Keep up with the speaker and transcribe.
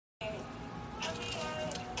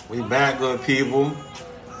We back, good people.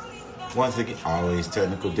 Once again, always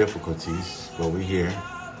technical difficulties, but we here.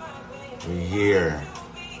 We here.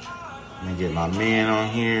 Let me get my man on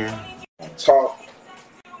here. Talk.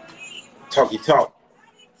 Talky talk.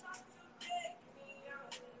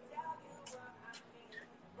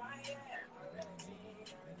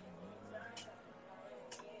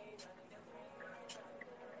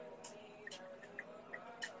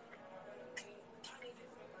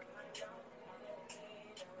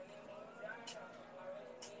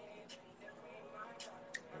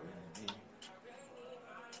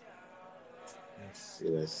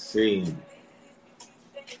 Let's see.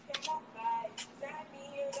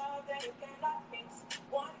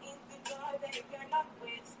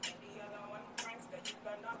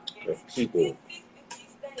 The people.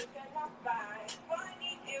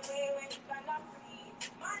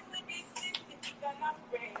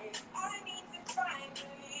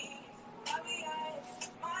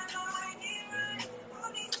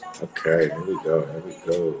 Okay, here we go. Here we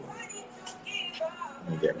go. Let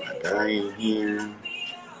me get my guy in here.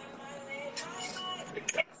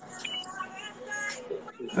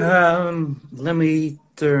 Let me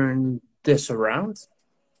turn this around.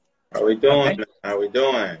 How we doing? Okay. How we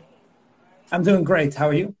doing? I'm doing great. How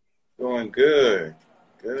are you? Doing good.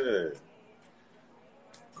 Good.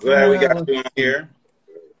 Glad we got you on here.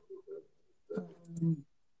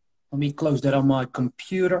 Let me close that on my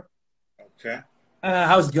computer. Okay.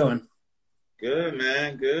 How's it going? Good,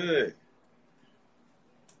 man. Good.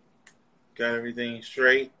 Got everything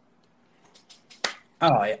straight?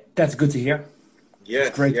 Oh, yeah. That's good to hear.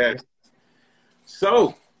 Yes, Great. yes.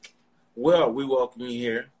 So, well, we welcome you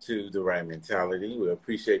here to The Right Mentality. We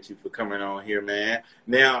appreciate you for coming on here, man.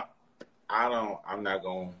 Now, I'm not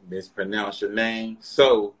going to mispronounce your name.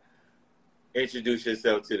 So, introduce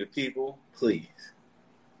yourself to the people, please.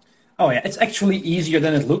 Oh, yeah. It's actually easier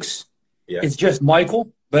than it looks. Yeah. It's just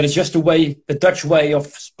Michael, but it's just the Dutch way of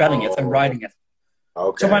spelling it and writing it.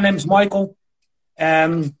 Okay. So my name is Michael.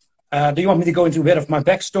 Do you want me to go into a bit of my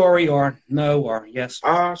backstory or no or yes?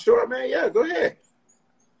 Sure, man. Yeah, go ahead.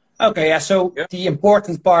 Okay, yeah. So the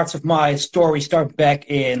important parts of my story start back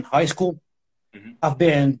in high school. Mm-hmm. I've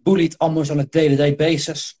been bullied almost on a day-to-day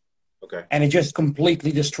basis. Okay. And it just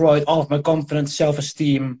completely destroyed all of my confidence,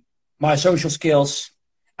 self-esteem, my social skills.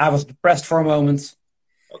 I was depressed for a moment.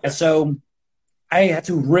 Okay. And so I had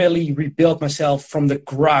to really rebuild myself from the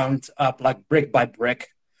ground up, like brick by brick.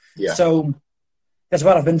 Yeah. So that's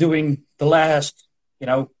what I've been doing the last,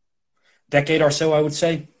 decade or so, I would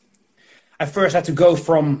say. I first had to go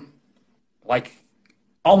from like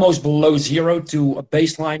almost below zero to a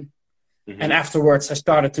baseline. Mm-hmm. And afterwards, I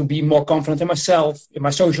started to be more confident in myself, in my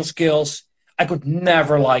social skills. I could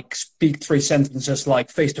never speak 3 sentences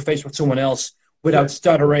face to face with someone else without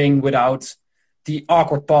stuttering, without the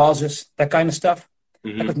awkward pauses, that kind of stuff.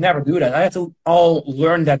 Mm-hmm. I could never do that. I had to all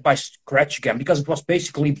learn that by scratch again because it was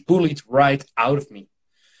basically bullied right out of me.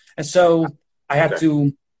 And so I had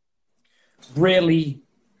to really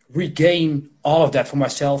regain all of that for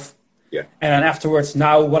myself. Yeah. And then afterwards,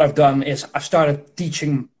 now what I've done is I've started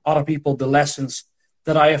teaching other people the lessons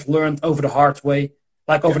that I have learned over the hard way.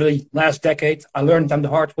 Like over the last decade, I learned them the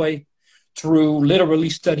hard way through literally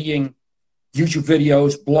studying YouTube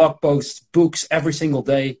videos, blog posts, books every single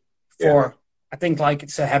day for, I think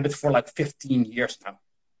it's a habit for 15 years now.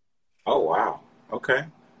 Oh, wow. Okay.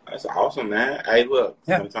 That's awesome, man. Hey, look,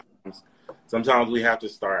 sometimes we have to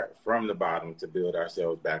start from the bottom to build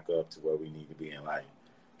ourselves back up to where we need to be in life.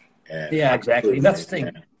 And yeah, exactly. That's the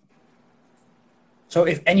thing. So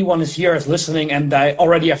if anyone is listening and they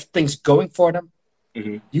already have things going for them,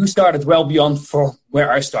 mm-hmm. you started well beyond for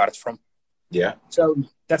where I started from. Yeah. So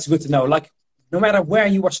that's good to know. No matter where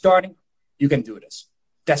you are starting, you can do this.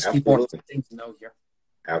 That's the important thing to know here.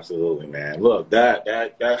 Absolutely, man. Look,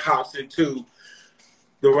 that hops into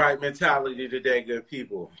the right mentality today, good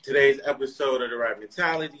people. Today's episode of The Right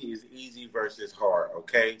Mentality is easy versus hard,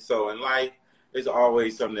 okay? So in life, there's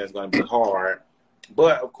always something that's going to be hard.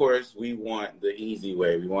 But, of course, we want the easy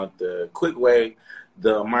way. We want the quick way,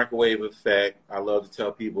 the microwave effect. I love to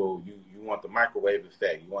tell people you want the microwave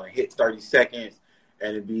effect. You want to hit 30 seconds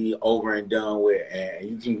and it be over and done with, and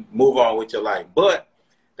you can move on with your life. But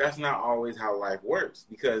that's not always how life works,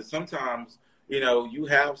 because sometimes, you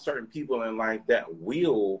have certain people in life that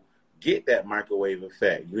will get that microwave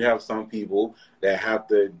effect. You have some people that have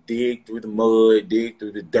to dig through the mud, dig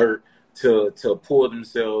through the dirt to pull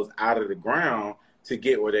themselves out of the ground to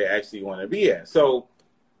get where they actually want to be at. So,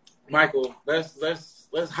 Michael, let's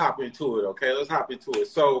hop into it, okay? Let's hop into it.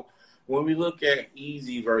 So, when we look at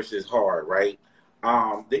easy versus hard, right?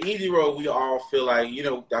 The easy road, we all feel like,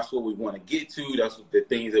 that's what we want to get to. That's what the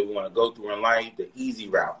things that we want to go through in life, the easy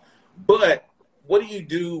route. But what do you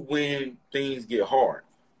do when things get hard?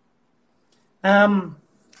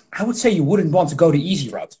 I would say you wouldn't want to go the easy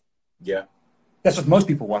route. Yeah. That's what most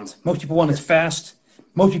people want. Most people want it fast.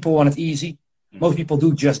 Most people want it easy. Most people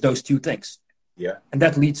do just those two things. Yeah. And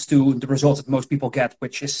that leads to the results that most people get,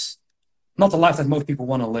 which is not the life that most people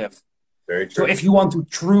want to live. Very true. So if you want to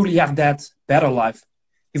truly have that better life,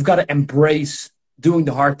 you've got to embrace doing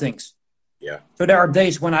the hard things. Yeah. So there are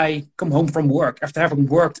days when I come home from work after having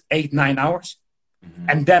worked 8-9 hours,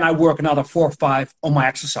 and then I work another 4 or 5 on my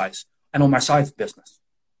exercise and on my side business.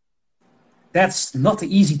 That's not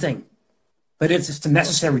the easy thing, but it's the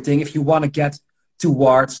necessary thing if you want to get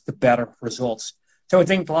towards the better results. So I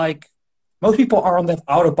think like most people are on that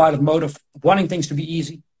autopilot mode of wanting things to be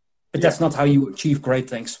easy, but that's not how you achieve great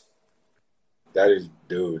things. That is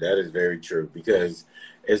very true, because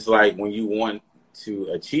it's like when you want to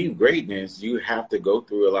achieve greatness, you have to go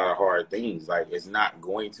through a lot of hard things. Like, it's not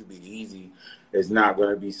going to be easy. It's not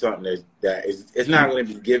going to be something it's not going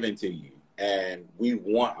to be given to you. And we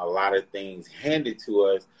want a lot of things handed to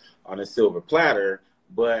us on a silver platter.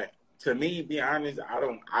 But to me, be honest,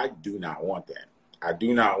 I do not want that. I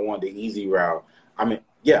do not want the easy route. I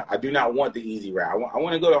do not want the easy route. I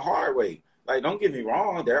want to go the hard way. Like, don't get me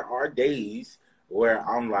wrong. There are days where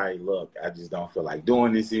I'm like, look, I just don't feel like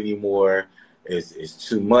doing this anymore. It's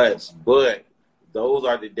too much. But those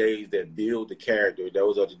are the days that build the character.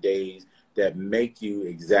 Those are the days that make you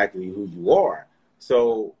exactly who you are.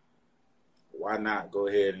 So why not go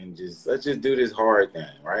ahead and let's just do this hard thing,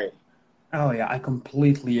 right? Oh, yeah, I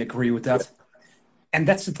completely agree with that. And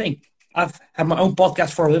that's the thing. I've had my own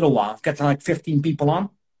podcast for a little while. I've got like 15 people on.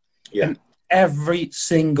 Yeah. And every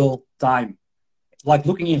single time, like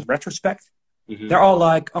looking in retrospect, they're all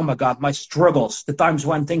like, oh my God, my struggles, the times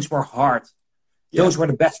when things were hard, those were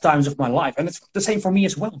the best times of my life. And it's the same for me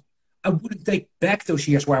as well. I wouldn't take back those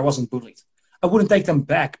years where I wasn't bullied. I wouldn't take them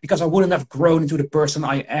back because I wouldn't have grown into the person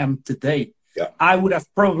I am today. Yeah. I would have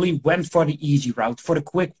probably went for the easy route, for the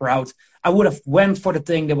quick route. I would have went for the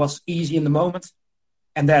thing that was easy in the moment,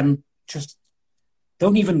 and then just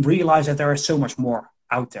don't even realize that there is so much more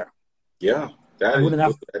out there. Yeah. I wouldn't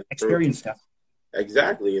have experienced that.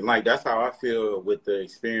 Exactly. And like, that's how I feel with the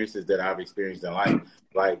experiences that I've experienced in life.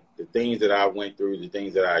 Like, the things that I went through, the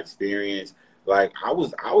things that I experienced. Like, I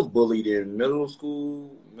was bullied in middle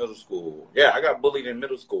school. Yeah, I got bullied in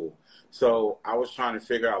middle school. So I was trying to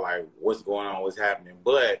figure out, like, what's going on, what's happening.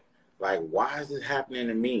 But, like, why is this happening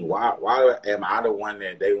to me? Why am I the one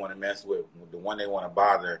that they want to mess with, the one they want to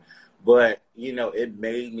bother? But, it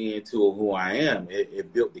made me into who I am.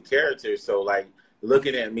 It built the character. So, like,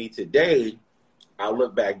 looking at me today, I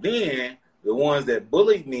look back then, the ones that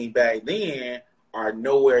bullied me back then are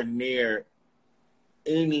nowhere near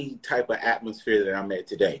any type of atmosphere that I'm at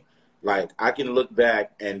today. Like, I can look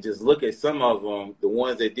back and just look at some of them, the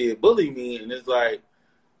ones that did bully me, and it's like,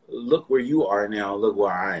 look where you are now, look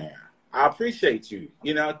where I am. I appreciate you.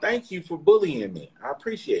 Thank you for bullying me. I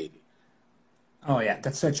appreciate it. Oh, yeah,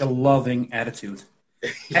 that's such a loving attitude.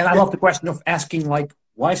 And I love the question of asking, like,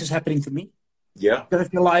 why is this happening to me? Yeah. Because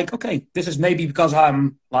if you're like, okay, this is maybe because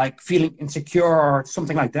I'm, like, feeling insecure or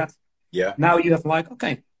something like that. Yeah. Now you have, like,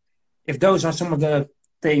 okay, if those are some of the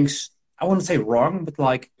things, I wouldn't say wrong, but,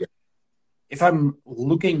 like, if I'm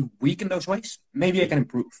looking weak in those ways, maybe I can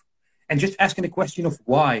improve. And just asking the question of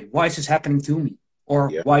why. Why is this happening to me? Or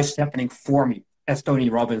why is it happening for me, as Tony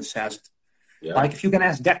Robbins says it. Yeah. Like, if you can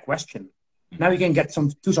ask that question, now you can get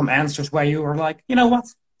to some answers where you are like, you know what?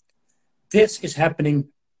 This is happening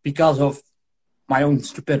because of my own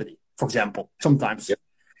stupidity, for example, sometimes. Yeah.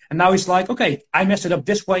 And now it's like, okay, I messed it up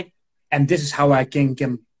this way, and this is how I can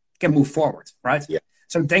move forward, right? Yeah.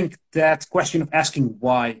 So I think that question of asking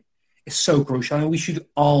why is so crucial, and we should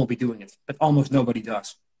all be doing it, but almost nobody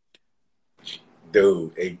does.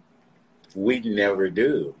 Dude, we never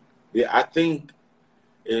do. Yeah, I think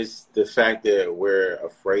it's the fact that we're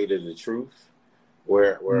afraid of the truth.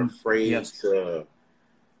 We're afraid to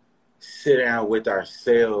sit down with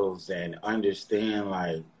ourselves and understand,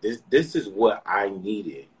 like, this is what I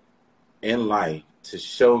needed in life to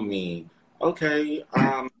show me, okay,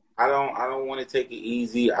 I don't want to take it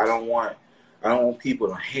easy. I don't want people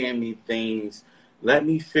to hand me things. Let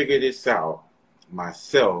me figure this out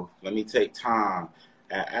myself. Let me take time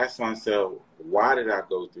and ask myself, why did I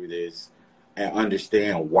go through this, and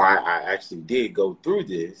understand why I actually did go through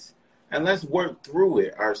this, and let's work through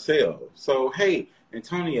it ourselves. So, hey,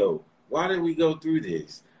 Antonio, why did we go through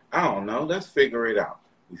this? I don't know. Let's figure it out.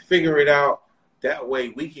 We figure it out. That way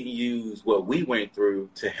we can use what we went through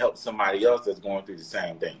to help somebody else that's going through the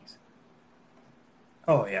same things.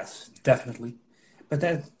 Oh yes, definitely. But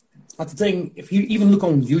the thing, if you even look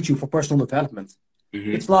on YouTube for personal development,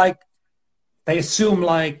 Mm-hmm. it's like they assume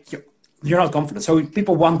like you're not confident. So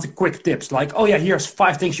people want the quick tips, like, oh yeah, here's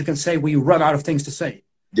 5 things you can say when you run out of things to say.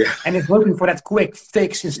 Yeah. And it's looking for that quick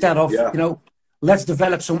fix instead of, Yeah. let's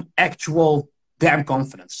develop some actual damn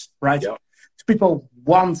confidence, right? Yep. So people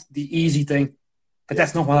want the easy thing, but Yeah.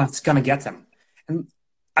 that's not what's gonna get them. And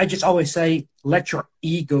I just always say, let your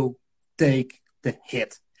ego take the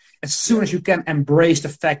hit. As soon as you can embrace the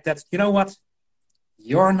fact that, you know what,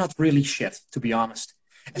 you're not really shit, to be honest.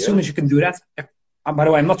 As soon Yeah. as you can do that, by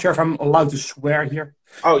the way, I'm not sure if I'm allowed to swear here,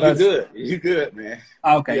 Oh, you but good. You good, man.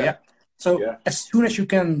 okay, Yeah. yeah. So Yeah. as soon as you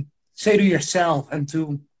can say to yourself and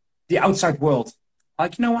to the outside world,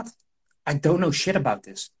 like, you know what, I don't know shit about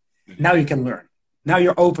this. Mm-hmm. Now you can learn. Now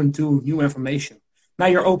you're open to new information. Now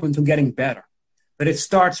you're open to getting better. But it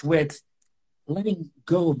starts with letting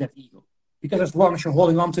go of that ego. Because as long as you're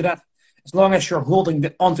holding on to that, as long as you're holding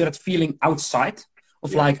onto that feeling outside of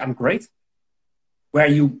Yeah. like, I'm great, where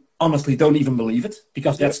you honestly don't even believe it,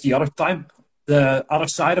 because that's the other time, the other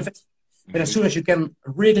side of it. But as Mm-hmm. soon as you can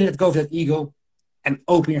really let go of that ego and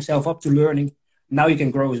open yourself up to learning, now you can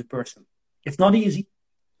grow as a person. It's not easy,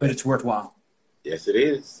 but it's worthwhile. Yes, it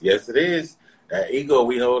is. Yes, it is. That ego,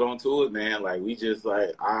 we hold on to it, man. Like we just like,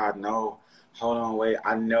 I know. Hold on, wait.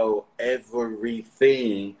 I know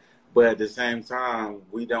everything, but at the same time,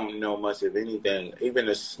 we don't know much of anything. Even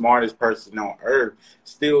the smartest person on earth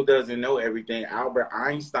still doesn't know everything. Albert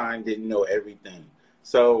Einstein didn't know everything.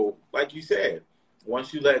 So, like you said,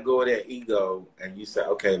 once you let go of that ego and you say,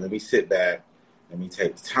 okay, let me sit back, let me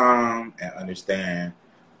take time and understand.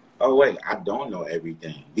 Oh wait, I don't know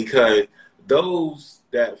everything, because those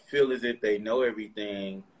that feel as if they know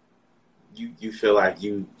everything, you feel like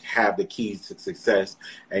you have the keys to success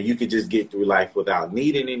and you could just get through life without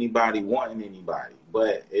needing anybody, wanting anybody.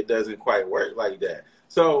 But it doesn't quite work like that.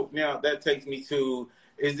 So now that takes me to,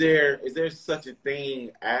 is there such a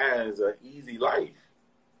thing as an easy life?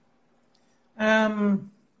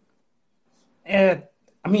 Um, uh,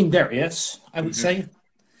 I mean, there is, I would Mm-hmm. say,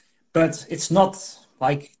 but it's not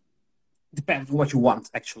like, depends on what you want,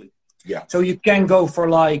 actually. Yeah. So you can go for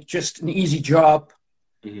like just an easy job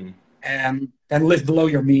Mm-hmm. and then live below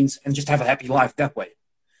your means and just have a happy life that way.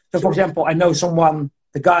 So, for Sure. example, I know someone,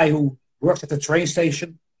 the guy who works at the train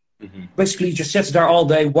station, Mm-hmm. basically just sits there all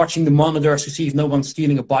day watching the monitors to see if no one's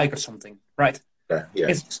stealing a bike or something, right? Yeah. Yeah.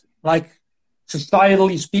 It's like,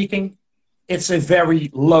 societally speaking, it's a very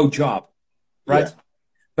low job, Yeah. right?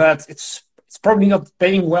 But it's probably not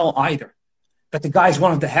paying well either. But the guy's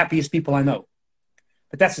one of the happiest people I know.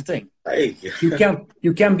 But that's the thing. Hey.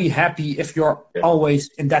 You can be happy if you're Yeah. always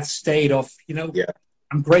in that state of, Yeah.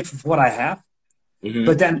 I'm grateful for what I have. Mm-hmm.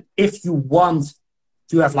 But then if you want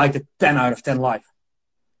to have like the 10 out of 10 life,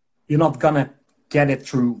 you're not gonna get it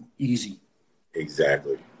through easy.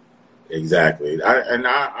 Exactly. Exactly.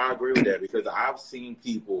 I agree with that, because I've seen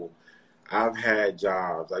people, I've had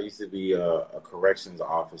jobs. I used to be a corrections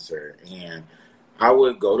officer, and I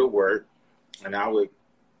would go to work and I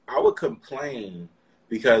would complain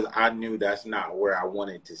because I knew that's not where I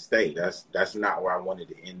wanted to stay. That's not where I wanted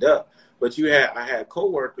to end up. But I had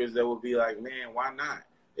coworkers that would be like, "Man, why not?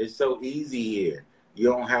 It's so easy here. You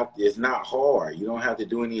don't have to, it's not hard. You don't have to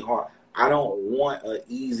do any hard. I don't want an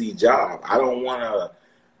easy job. I don't want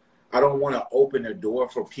to open the door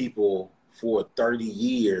for people for 30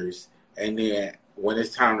 years, and then when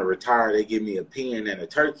it's time to retire, they give me a pen and a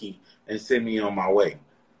turkey and send me on my way.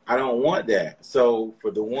 I don't want that. So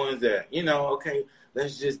for the ones that, okay,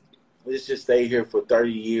 let's just let's just stay here for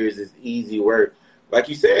 30 years. It's easy work. Like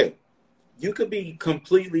you said, you could be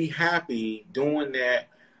completely happy doing that,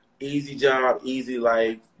 easy job, easy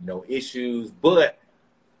life, no issues. But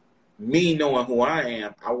me knowing who I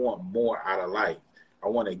am, I want more out of life. I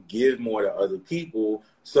want to give more to other people.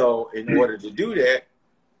 So in order to do that,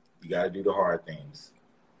 you got to do the hard things.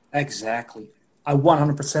 Exactly. I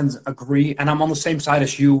 100% agree. And I'm on the same side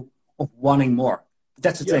as you of wanting more. But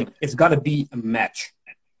that's the Yep. thing. It's got to be a match.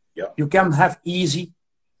 Yep. You can have easy,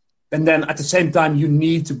 and then at the same time, you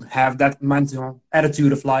need to have that mental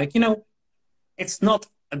attitude of like, it's not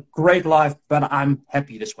a great life, but I'm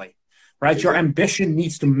happy this way, right? Your Exactly. ambition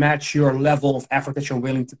needs to match your level of effort that you're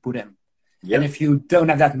willing to put in. And Yep. if you don't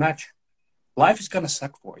have that match, life is going to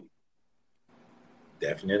suck for you.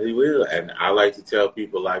 Definitely will. And I like to tell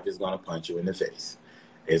people life is going to punch you in the face.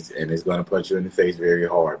 It's going to punch you in the face very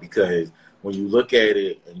hard, because when you look at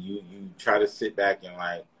it and you try to sit back and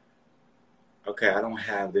like, okay, I don't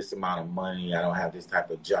have this amount of money. I don't have this type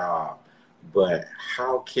of job. but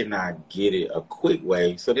how can I get it a quick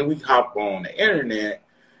way? So then we hop on the internet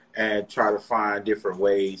and try to find different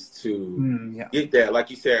ways to Yeah. get that, like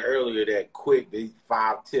you said earlier, that quick, these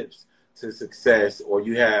 5 tips to success, or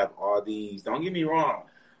you have all these. Don't get me wrong.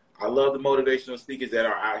 I love the motivational speakers that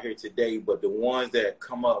are out here today, but the ones that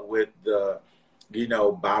come up with the,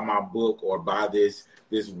 buy my book or buy this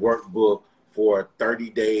workbook for 30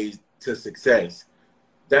 days to success.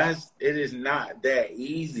 It is not that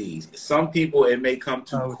easy. Some people it may come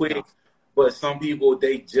too Oh, quick, but some people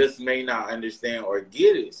they just may not understand or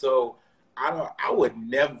get it. So I would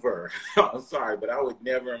never I'm sorry, but I would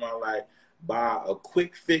never in my life buy a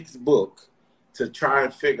quick fix book to try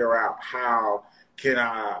and figure out how can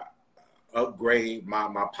I upgrade my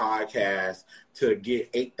podcast to get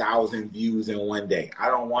 8,000 views in one day. I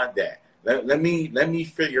don't want that. Let me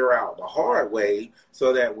figure out the hard way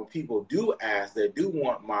so that when people do ask, that do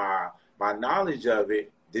want my knowledge of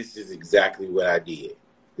it, this is exactly what I did.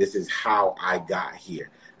 This is how I got here.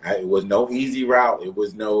 It was no easy route. It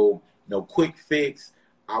was no quick fix.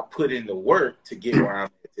 I put in the work to get where I'm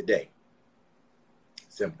at today.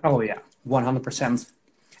 Simple. Oh yeah, 100%.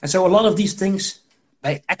 And so a lot of these things,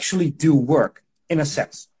 they actually do work in a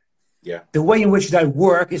sense. Yeah. The way in which they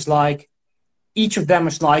work is like each of them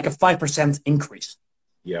is like a 5% increase.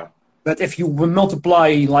 Yeah. But if you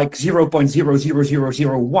multiply like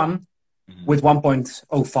 0.00001 with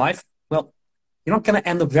 1.05, well, you're not going to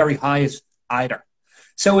end up very high either.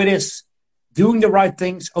 So it is doing the right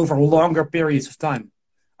things over longer periods of time.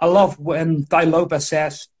 I love when Tai Lopez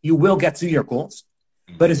says you will get to your goals,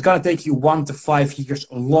 but it's going to take you 1 to 5 years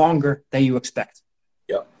longer than you expect.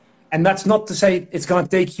 Yep. And that's not to say it's going to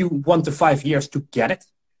take you 1 to 5 years to get it.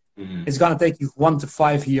 It's going to take you 1 to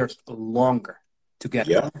 5 years longer to get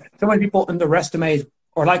it. So many people underestimate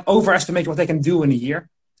or like overestimate what they can do in a year,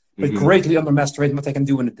 but greatly underestimate what they can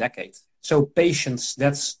do in a decade. So patience,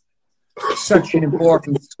 that's such an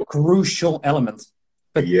important, crucial element.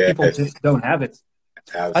 But people just don't have it.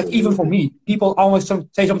 Absolutely. Like even for me, people always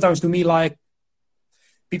say sometimes to me like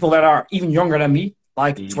people that are even younger than me,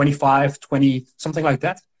 like 25, 20, something like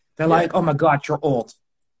that. They're like, oh my God, you're old.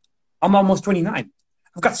 I'm almost 29.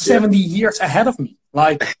 I've got 70 years ahead of me.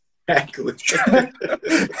 Like, exactly.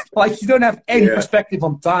 like you don't have any perspective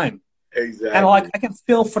on time. Exactly. And like I can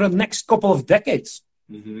feel for the next couple of decades.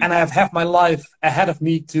 And I have half my life ahead of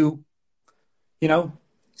me to,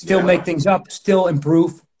 still make things up, still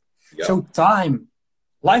improve. So time,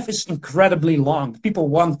 life is incredibly long. People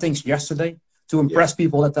want things yesterday to impress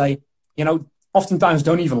people that they, oftentimes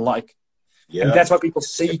don't even like. And that's why people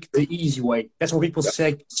seek the easy way. That's why people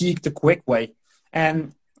seek the quick way.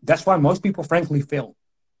 And that's why most people, frankly, fail.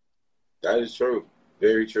 That is true.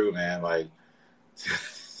 Very true, man. Like,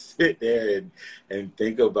 sit there and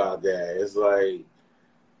think about that. It's like,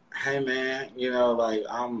 hey, man, like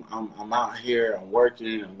I'm out here, I'm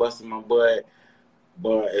working, I'm busting my butt,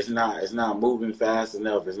 but it's not moving fast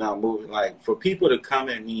enough. It's not moving. Like, for people to come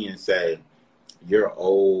at me and say, "You're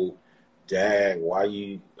old, Dad.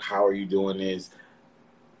 How are you doing this?"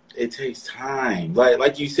 It takes time.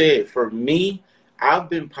 Like you said, for me, I've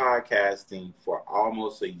been podcasting for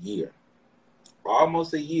almost a year.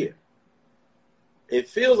 Almost a year. It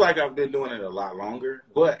feels like I've been doing it a lot longer,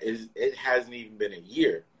 but it hasn't even been a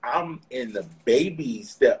year. I'm in the baby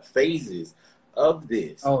step phases of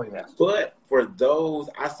this. Oh, yeah. But for those,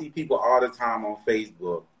 I see people all the time on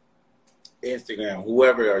Facebook, Instagram,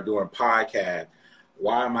 whoever are doing podcasts.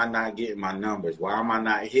 Why am I not getting my numbers? Why am I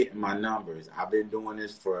not hitting my numbers? I've been doing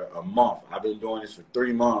this for a month. I've been doing this for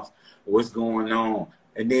 3 months. What's going on?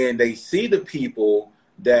 And then they see the people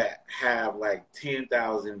that have like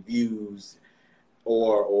 10,000 views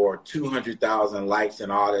or 200,000 likes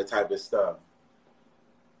and all that type of stuff.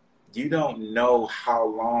 You don't know how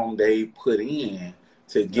long they put in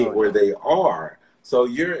to get where they are. So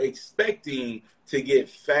you're expecting to get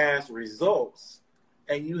fast results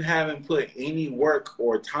and you haven't put any work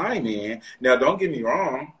or time in. Now, don't get me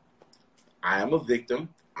wrong. I am a victim.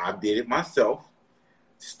 I did it myself.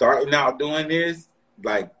 Starting out doing this,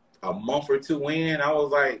 like a month or 2 in, I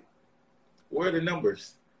was like, where are the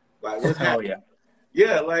numbers? Like, what's happening?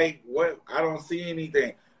 Yeah, like, what? I don't see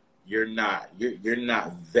anything. You're not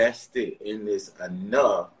vested in this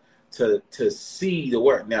enough to see the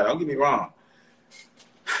work. Now, don't get me wrong.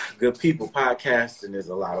 Good people, podcasting is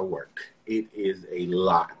a lot of work. It is a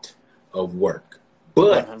lot of work.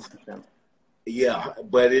 But 100%. Yeah,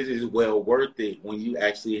 but it is well worth it when you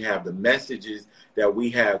actually have the messages that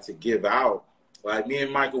we have to give out. Like me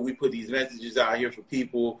and Michael, we put these messages out here for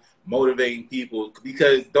people, motivating people.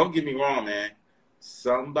 Because don't get me wrong, man.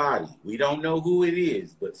 Somebody, we don't know who it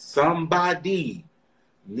is, but somebody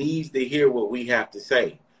needs to hear what we have to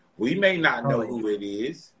say. We may not know Oh, yeah. who it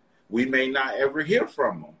is. We may not ever hear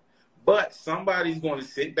from them. But somebody's going to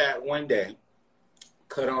sit back one day,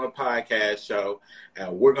 cut on a podcast show,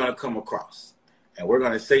 and we're going to come across. And we're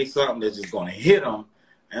going to say something that's just going to hit them.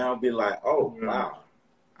 And I'll be like, oh, wow.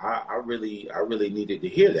 I really needed to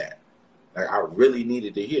hear that. Like, I really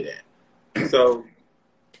needed to hear that. So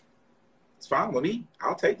it's fine with me.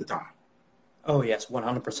 I'll take the time. Oh, yes,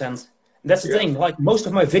 100%. That's the thing. Like, most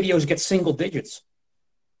of my videos get single digits.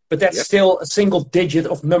 But that's still a single digit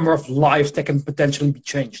of number of lives that can potentially be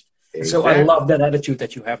changed. Exactly. So I love that attitude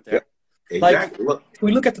that you have there. Exactly. Like, if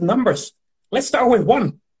we look at the numbers, let's start with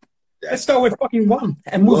 1. Let's start with fucking 1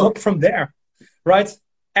 and move up from there, right?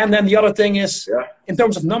 And then the other thing is, in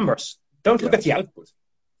terms of numbers, don't look at the output.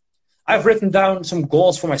 I've written down some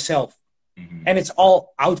goals for myself, and it's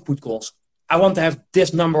all output goals. I want to have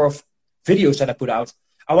this number of videos that I put out.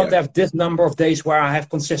 I want to have this number of days where I have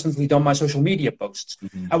consistently done my social media posts.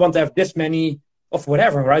 I want to have this many of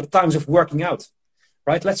whatever, right? Times of working out,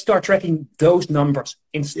 right? Let's start tracking those numbers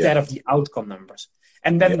instead of the outcome numbers.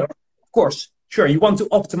 And then, of course, sure, you want to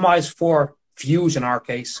optimize for views in our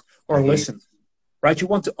case, or listens, right? You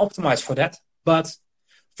want to optimize for that. But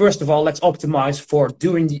first of all, let's optimize for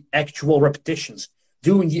doing the actual repetitions,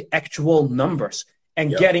 doing the actual numbers,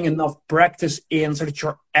 and getting enough practice in so that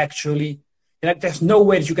you're actually, there's no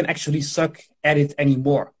way that you can actually suck at it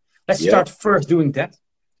anymore. Let's start first doing that.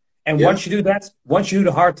 And once you do that, once you do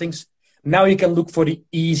the hard things, now you can look for the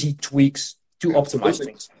easy tweaks to optimize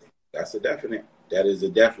things. That's a definite. That is a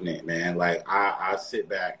definite, man. Like, I sit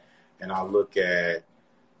back and I look at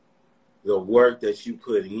the work that you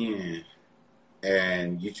put in,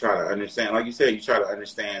 and you try to understand, like you said, you try to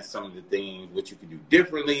understand some of the things, what you can do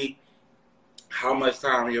differently, how much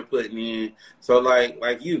time you're putting in. So like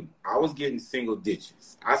you, I was getting single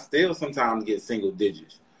digits. I still sometimes get single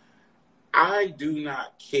digits. I do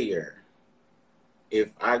not care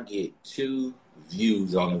if I get 2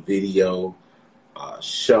 views on a video,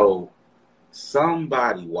 show.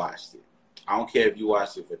 Somebody watched it. I don't care if you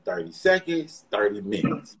watched it for 30 seconds, 30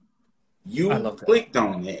 minutes. You clicked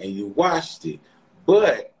on it and you watched it.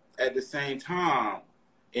 But at the same time,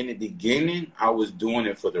 in the beginning, I was doing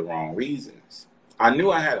it for the wrong reasons. I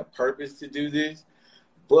knew I had a purpose to do this,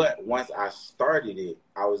 but once I started it,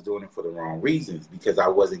 I was doing it for the wrong reasons because I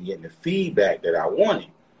wasn't getting the feedback that I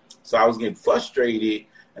wanted. So I was getting frustrated,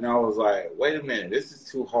 and I was like, wait a minute, this is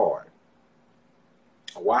too hard.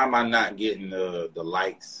 Why am I not getting the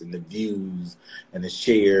likes and the views and the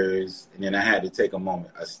shares? And then I had to take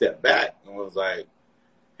a step back, and was like,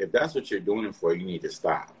 if that's what you're doing it for, you need to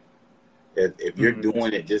stop. If you're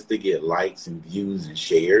doing it just to get likes and views and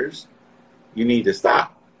shares, you need to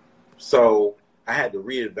stop. So I had to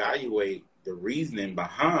reevaluate the reasoning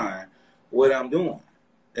behind what I'm doing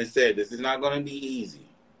and said, this is not going to be easy.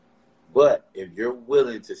 But if you're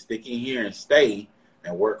willing to stick in here and stay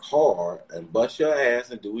and work hard and bust your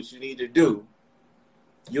ass and do what you need to do,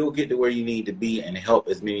 you'll get to where you need to be and help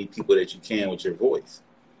as many people that you can with your voice.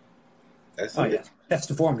 That's it. Yeah. That's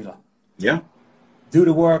the formula. Yeah. Do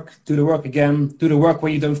the work again, do the work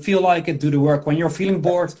when you don't feel like it, do the work when you're feeling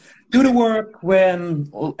bored, do the work when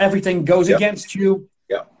everything goes against you.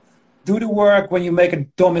 Yeah. Do the work when you make a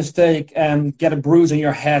dumb mistake and get a bruise on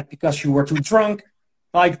your head because you were too drunk.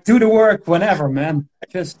 Like, do the work whenever, man.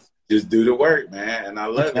 Just do the work, man. And I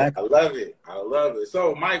love it. I love it. I love it.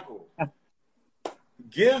 So, Michael,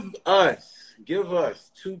 give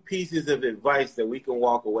us 2 pieces of advice that we can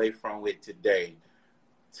walk away from with today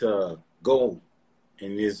to go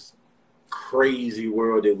in this crazy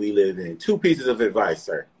world that we live in. 2 pieces of advice,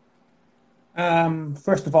 sir.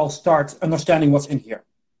 First of all, start understanding what's in here.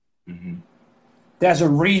 There's a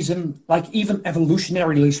reason, like even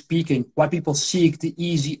evolutionarily speaking, why people seek the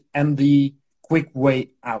easy and the quick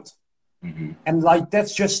way out. And like,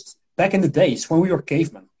 that's just back in the days when we were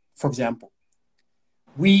cavemen, for example.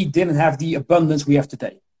 We didn't have the abundance we have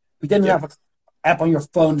today. We didn't have an app on your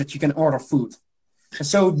phone that you can order food. And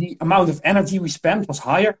so the amount of energy we spent was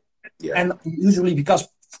higher. And usually because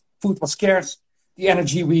food was scarce, the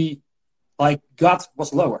energy we got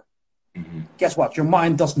was lower. Guess what? Your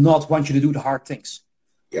mind does not want you to do the hard things.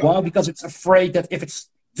 Why? Because it's afraid that if it's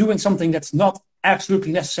doing something that's not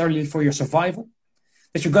absolutely necessarily for your survival,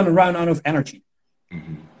 that you're going to run out of energy.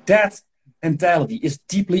 That mentality is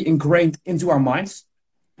deeply ingrained into our minds,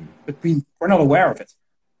 but we're not aware of it.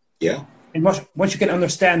 And once you can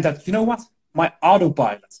understand that, you know what? My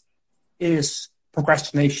autopilot is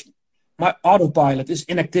procrastination. My autopilot is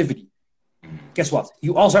inactivity. Guess what?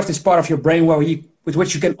 You also have this part of your brain with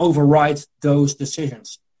which you can override those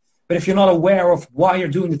decisions. But if you're not aware of why you're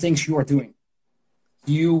doing the things you are doing,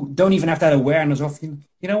 you don't even have that awareness of, you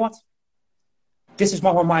know what? This is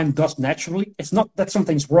what my mind does naturally. It's not that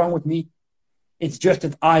something's wrong with me. It's just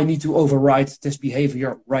that I need to override this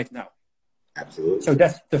behavior right now. Absolutely. So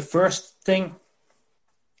that's the first thing.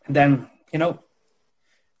 And then,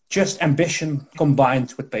 just ambition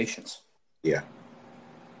combined with patience. Yeah.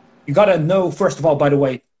 You got to know, first of all, by the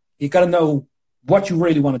way, you got to know what you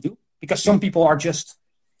really want to do. Because some people are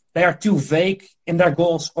they are too vague in their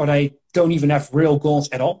goals, or they don't even have real goals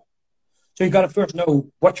at all. So you got to first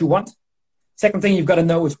know what you want. Second thing you've got to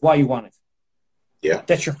know is why you want it. Yeah.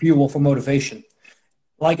 That's your fuel for motivation.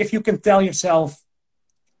 Like if you can tell yourself,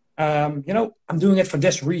 I'm doing it for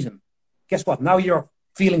this reason. Guess what? Now you're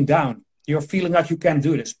feeling down. You're feeling like you can't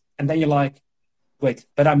do this. And then you're like, wait,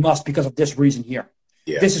 but I must because of this reason here.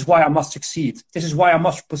 Yeah. This is why I must succeed. This is why I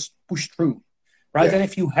must push through. Right? Yeah. And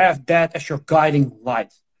if you have that as your guiding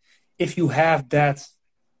light, if you have that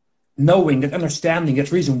knowing, that understanding,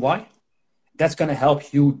 that reason why, that's going to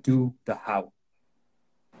help you do the how.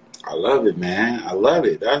 I love it, man. I love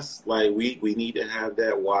it. That's like we need to have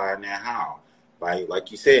that why and that how.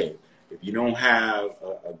 Like you said, if you don't have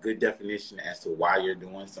a good definition as to why you're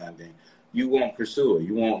doing something, you won't pursue it.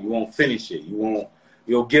 You won't finish it.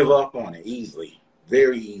 You'll give up on it easily,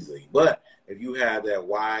 very easily. But if you have that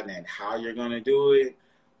why and that how you're gonna do it,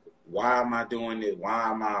 why am I doing it?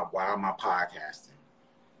 Why am I podcasting?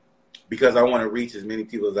 Because I want to reach as many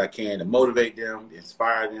people as I can to motivate them,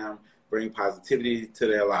 inspire them, bring positivity to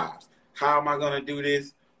their lives. How am I going to do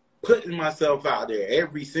this? Putting myself out there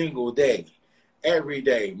every single day, every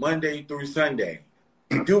day, Monday through Sunday.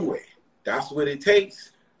 Do it. That's what it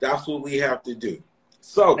takes. That's what we have to do.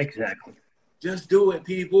 So exactly, just do it,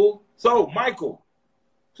 people. So, Michael,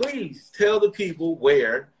 please tell the people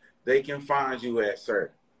where they can find you at,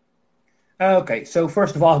 sir. Okay, so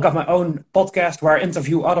first of all, I've got my own podcast where I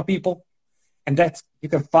interview other people, and that you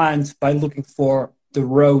can find by looking for The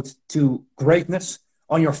Road to Greatness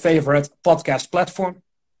on your favorite podcast platform.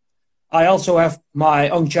 I also have my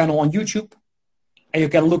own channel on YouTube, and you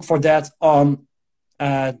can look for that on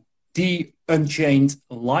The Unchained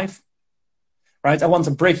Life. Right? I want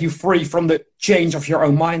to break you free from the chains of your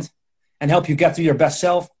own mind and help you get to your best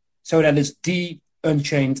self. So that is The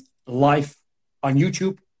Unchained Life on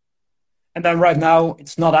YouTube. And then right now,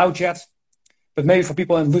 it's not out yet, but maybe for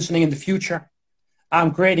people listening in the future,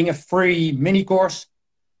 I'm creating a free mini course,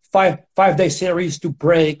 five-day series to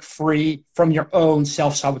break free from your own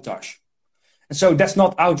self-sabotage. And so that's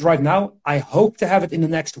not out right now. I hope to have it in the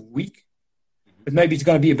next week, but maybe it's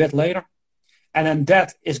going to be a bit later. And then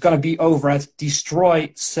that is going to be over at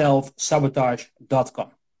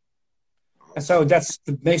destroyselfsabotage.com. And so that's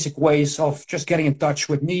the basic ways of just getting in touch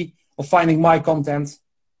with me or finding my content.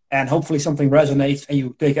 And hopefully something resonates and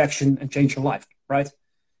you take action and change your life, right?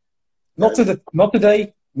 Not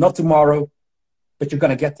today, not tomorrow, but you're going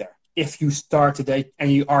to get there if you start today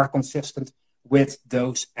and you are consistent with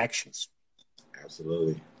those actions.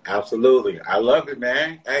 Absolutely. Absolutely. I love it,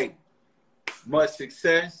 man. Hey, much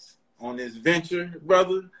success on this venture,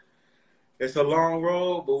 brother. It's a long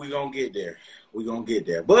road, but we're going to get there. We're going to get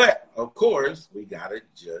there. But, of course, we got to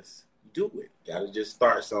just do it. Got to just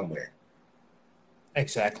start somewhere.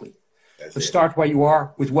 Exactly. So start where you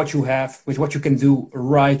are, with what you have, with what you can do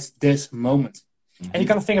right this moment. Mm-hmm. And you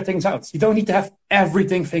got to figure things out. You don't need to have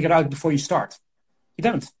everything figured out before you start. You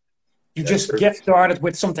don't. You just get started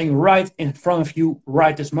with something right in front of you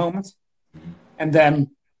right this moment. Mm-hmm. And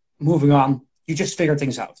then moving on, you just figure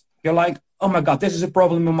things out. You're like, oh my God, this is a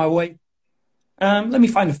problem in my way. Let me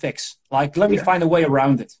find a fix. Let me find a way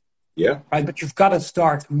around it. Yeah. Right. But you've got to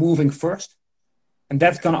start moving first. And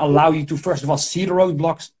that's going to allow you to, first of all, see the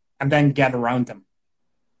roadblocks and then get around them.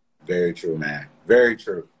 Very true, man. Very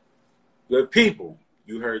true. Good people,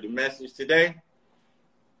 you heard the message today.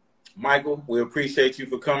 Michael, we appreciate you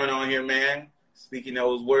for coming on here, man. Speaking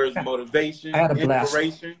those words of motivation,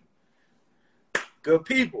 inspiration. Good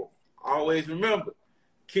people, always remember,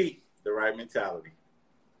 keep the right mentality.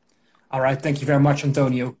 All right. Thank you very much,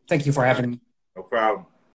 Antonio. Thank you for having me. No problem.